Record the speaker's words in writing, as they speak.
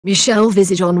Michelle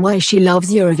Visage on why she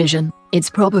loves Eurovision.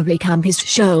 It's probably campest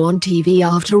show on TV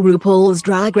after RuPaul's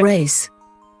Drag Race.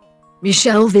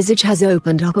 Michelle Visage has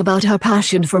opened up about her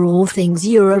passion for all things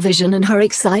Eurovision and her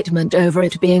excitement over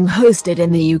it being hosted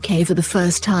in the UK for the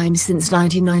first time since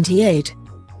 1998.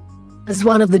 As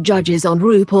one of the judges on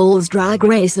RuPaul's Drag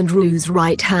Race and Ru's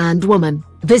right-hand woman,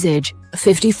 Visage,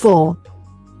 54,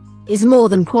 is more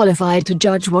than qualified to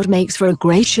judge what makes for a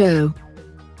great show.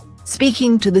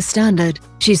 Speaking to The Standard,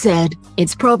 she said,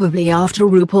 "It's probably after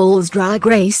RuPaul's Drag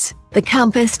Race, the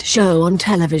campest show on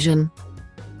television.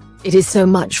 It is so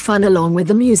much fun along with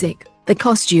the music, the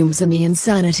costumes and the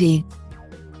insanity.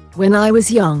 When I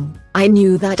was young, I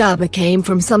knew that ABBA came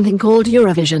from something called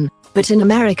Eurovision, but in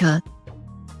America,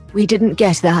 we didn't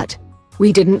get that.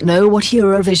 We didn't know what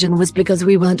Eurovision was because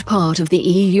we weren't part of the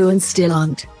EU and still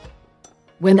aren't.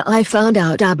 When I found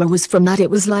out ABBA was from that,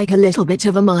 it was like a little bit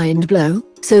of a mind blow,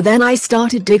 so then I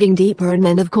started digging deeper, and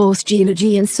then of course Gina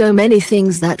G and so many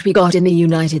things that we got in the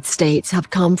United States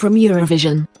have come from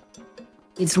Eurovision.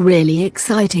 It's really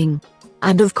exciting.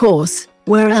 And of course,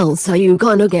 where else are you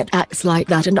gonna get acts like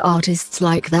that and artists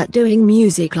like that doing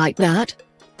music like that?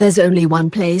 There's only one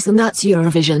place, and that's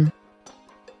Eurovision."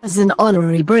 As an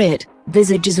honorary Brit,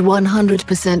 Visage is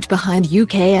 100% behind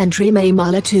UK entry May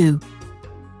Muller too.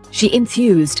 She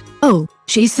enthused, "Oh,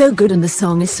 she's so good and the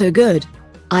song is so good.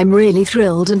 I'm really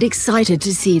thrilled and excited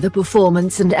to see the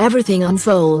performance and everything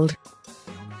unfold.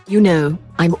 You know,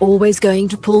 I'm always going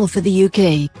to pull for the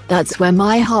UK, that's where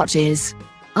my heart is.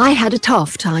 I had a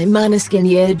tough time Maneskin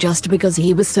year just because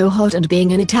he was so hot and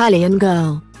being an Italian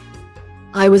girl.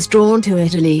 I was drawn to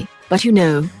Italy, but you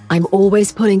know, I'm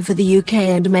always pulling for the UK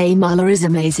and May Muller is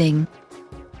amazing."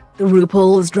 The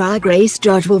RuPaul's Drag Race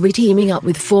judge will be teaming up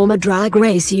with former Drag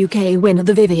Race UK winner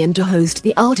The Vivienne to host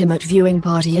the ultimate viewing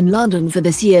party in London for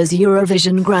this year's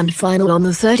Eurovision Grand Final on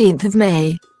the 13th of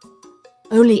May.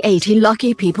 Only 80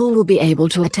 lucky people will be able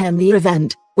to attend the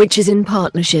event, which is in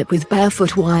partnership with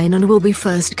Barefoot Wine and will be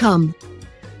first come,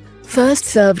 first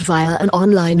served via an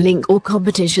online link or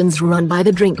competitions run by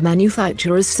the drink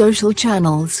manufacturer's social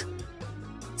channels.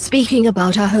 Speaking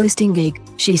about her hosting gig,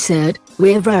 she said,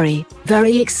 "We're very,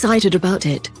 very excited about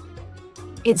it.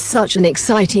 It's such an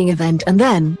exciting event, and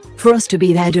then, for us to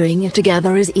be there doing it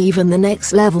together is even the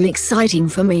next level exciting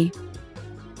for me.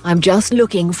 I'm just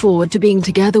looking forward to being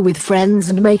together with friends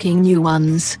and making new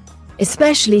ones.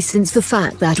 Especially since the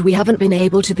fact that we haven't been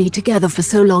able to be together for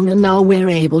so long and now we're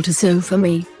able to, so for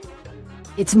me,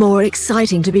 it's more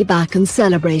exciting to be back and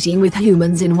celebrating with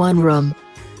humans in one room."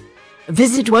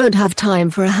 Visage won't have time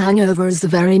for a hangover as the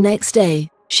very next day,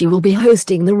 she will be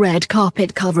hosting the red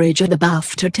carpet coverage at the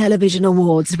BAFTA Television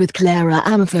Awards with Clara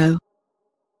Amfo.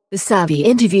 The savvy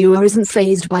interviewer isn't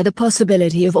fazed by the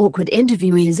possibility of awkward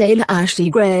interviewee Zayla Ashley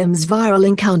Graham's viral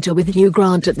encounter with Hugh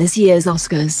Grant at this year's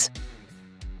Oscars.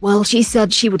 While she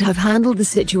said she would have handled the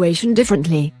situation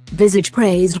differently, Visage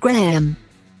praised Graham,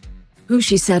 who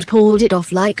she said pulled it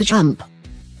off like a champ.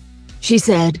 She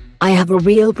said, "I have a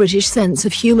real British sense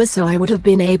of humour, so I would have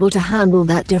been able to handle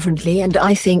that differently, and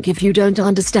I think if you don't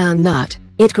understand that,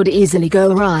 it could easily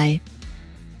go awry.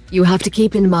 You have to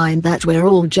keep in mind that we're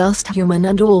all just human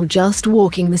and all just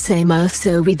walking the same earth,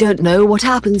 so we don't know what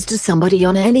happens to somebody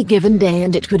on any given day,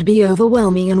 and it could be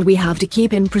overwhelming, and we have to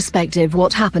keep in perspective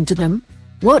what happened to them.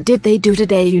 What did they do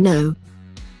today, you know?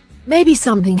 Maybe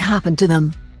something happened to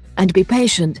them. And be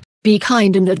patient, be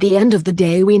kind, and at the end of the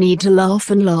day we need to laugh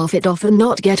and laugh it off and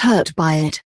not get hurt by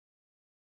it."